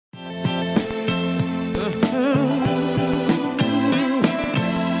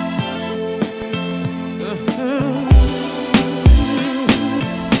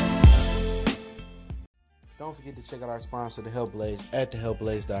forget to check out our sponsor, The Health Blaze, at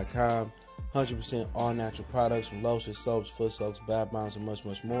thehealthblaze.com. 100% all natural products from lotions, soaps, foot soaks, bath bombs, and much,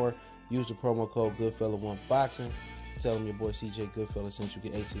 much more. Use the promo code Goodfella1Boxing. Tell them your boy CJ Goodfella sent you,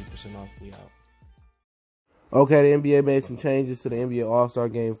 get 18% off. We out. Okay, the NBA made some changes to the NBA All-Star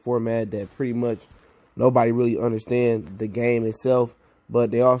Game format that pretty much nobody really understands the game itself,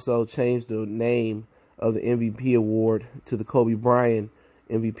 but they also changed the name of the MVP award to the Kobe Bryant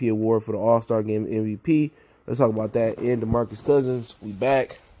MVP award for the All-Star Game MVP. Let's talk about that. And DeMarcus Cousins, we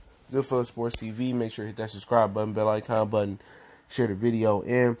back. Goodfella Sports TV. Make sure to hit that subscribe button, bell icon button, share the video.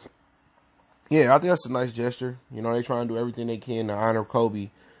 And yeah, I think that's a nice gesture. You know, they try and do everything they can to honor Kobe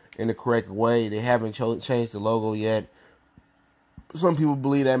in the correct way. They haven't changed the logo yet. Some people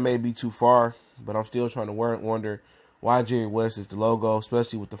believe that may be too far, but I'm still trying to wonder why Jerry West is the logo,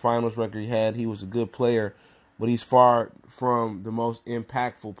 especially with the finals record he had. He was a good player, but he's far from the most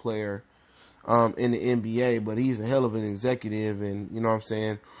impactful player in the NBA, but he's a hell of an executive, and, you know what I'm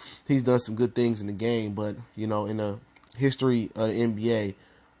saying, he's done some good things in the game, but, you know, in the history of the NBA,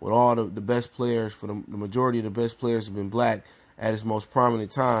 with all the best players, for the majority of the best players have been black at its most prominent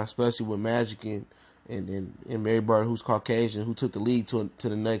time, especially with Magic and Mary Bird, who's Caucasian, who took the league to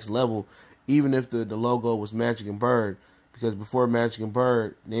the next level, even if the logo was Magic and Bird, because before Magic and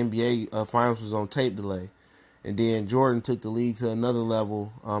Bird, the NBA Finals was on tape delay. And then Jordan took the league to another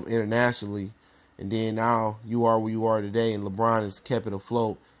level internationally. And then now you are where you are today, and LeBron has kept it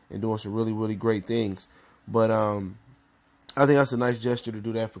afloat and doing some really, really great things. But I think that's a nice gesture to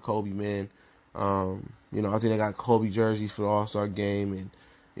do that for Kobe, man. You know, I think they got Kobe jerseys for the All-Star Game. And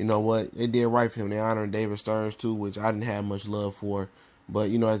you know what? They did right for him. They honored David Stearns, too, which I didn't have much love for.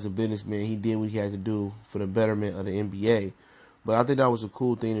 But, you know, as a businessman, he did what he had to do for the betterment of the NBA. But I think that was a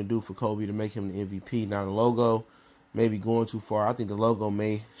cool thing to do for Kobe, to make him the MVP. Now, the logo may be going too far. I think the logo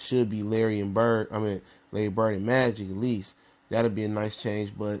should be Larry Bird and Magic at least. That would be a nice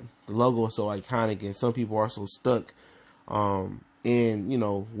change. But the logo is so iconic, and some people are so stuck in, you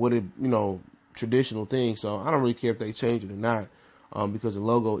know, traditional things. So I don't really care if they change it or not, because the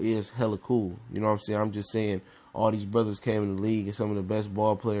logo is hella cool. You know what I'm saying? I'm just saying all these brothers came in the league, and some of the best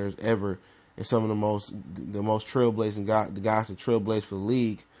ball players ever, and some of the most trailblazing guys, the guys that trailblazed for the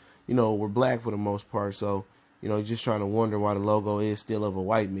league, you know, were black for the most part. So, you know, just trying to wonder why the logo is still of a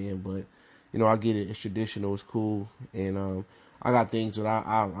white man. But, you know, I get it. It's traditional. It's cool. And I got things that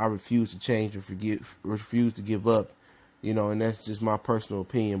I refuse to change or refuse to give up, you know, and that's just my personal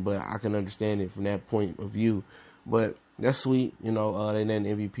opinion. But I can understand it from that point of view. But that's sweet. You know, they named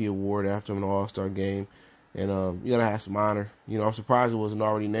the MVP award after him in the All-Star Game. And you gotta have some honor. You know, I'm surprised it wasn't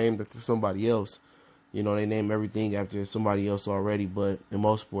already named after somebody else. You know, they name everything after somebody else already, but in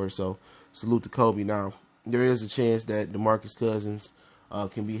most sports. So salute to Kobe. Now, there is a chance that DeMarcus Cousins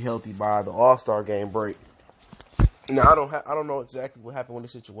can be healthy by the All-Star Game break. Now, I don't know exactly what happened with the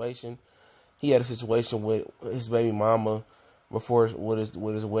situation. He had a situation with his baby mama before with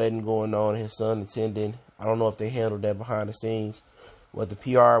his wedding going on, his son attending. I don't know if they handled that behind the scenes, but the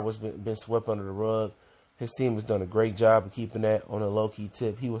PR was been swept under the rug. His team has done a great job of keeping that on a low-key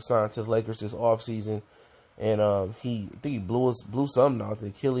tip. He was signed to the Lakers this offseason, and I think he blew something out, the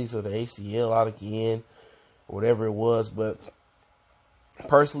Achilles or the ACL out again, or whatever it was. But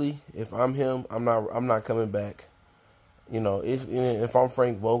personally, if I'm him, I'm not coming back. You know, if I'm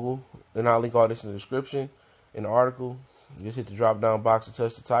Frank Vogel, and I'll link all this in the description in the article. Just hit the drop-down box to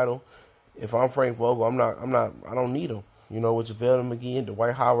touch the title. If I'm Frank Vogel, I don't need him. You know, with JaVale McGee,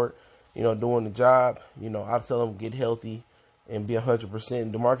 Dwight Howard, you know, doing the job, you know, I'll tell him get healthy and be 100%.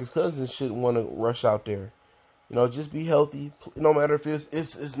 DeMarcus Cousins shouldn't want to rush out there. You know, just be healthy. No matter if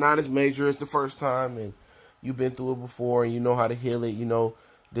it's not as major as the first time, and you've been through it before, and you know how to heal it, you know,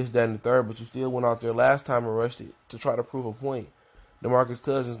 this, that, and the third, but you still went out there last time and rushed it to try to prove a point. DeMarcus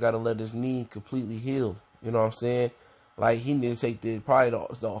Cousins got to let his knee completely heal. You know what I'm saying? Like, he needs to take the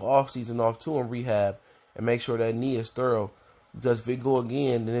offseason off too and rehab and make sure that knee is thorough. Because if it go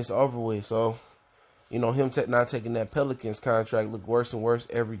again, then it's over with. So, you know, him not taking that Pelicans contract look worse and worse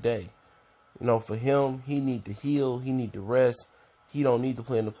every day. You know, for him, he need to heal. He need to rest. He don't need to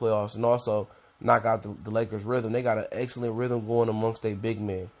play in the playoffs. And also knock out the Lakers' rhythm. They got an excellent rhythm going amongst their big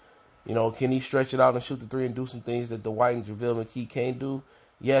men. You know, can he stretch it out and shoot the three and do some things that Dwight and JaVale McGee can't do?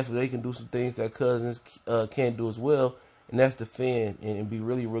 Yes, but they can do some things that Cousins can't do as well. And that's defend and be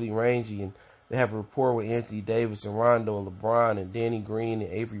really, really rangy. And they have a rapport with Anthony Davis and Rondo and LeBron and Danny Green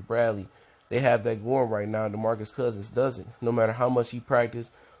and Avery Bradley. They have that going right now. DeMarcus Cousins doesn't. No matter how much he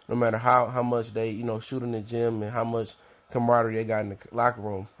practiced, no matter how much they, you know, shoot in the gym and how much camaraderie they got in the locker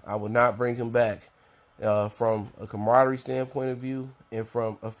room, I would not bring him back from a camaraderie standpoint of view and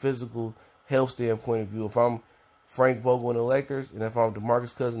from a physical health standpoint of view. If I'm Frank Vogel and the Lakers, and if I'm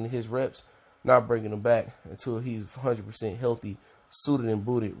DeMarcus Cousins and his reps, not bringing him back until he's 100% healthy, suited and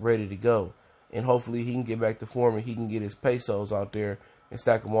booted, ready to go. And hopefully he can get back to form and he can get his pesos out there and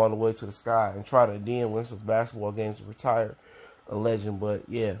stack them all the way to the sky and try to then win some basketball games and retire a legend. But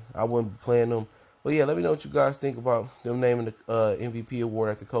yeah, I wouldn't be playing them. But yeah, let me know what you guys think about them naming the MVP award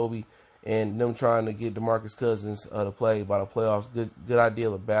after Kobe and them trying to get DeMarcus Cousins to play by the playoffs. Good idea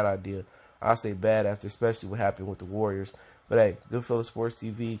or bad idea? I say bad after especially what happened with the Warriors. But hey, Goodfellas Sports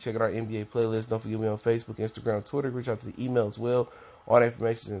TV. Check out our NBA playlist. Don't forget me on Facebook, Instagram, Twitter. Reach out to the email as well. All the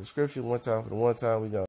information is in the description. One time for the one time. We go.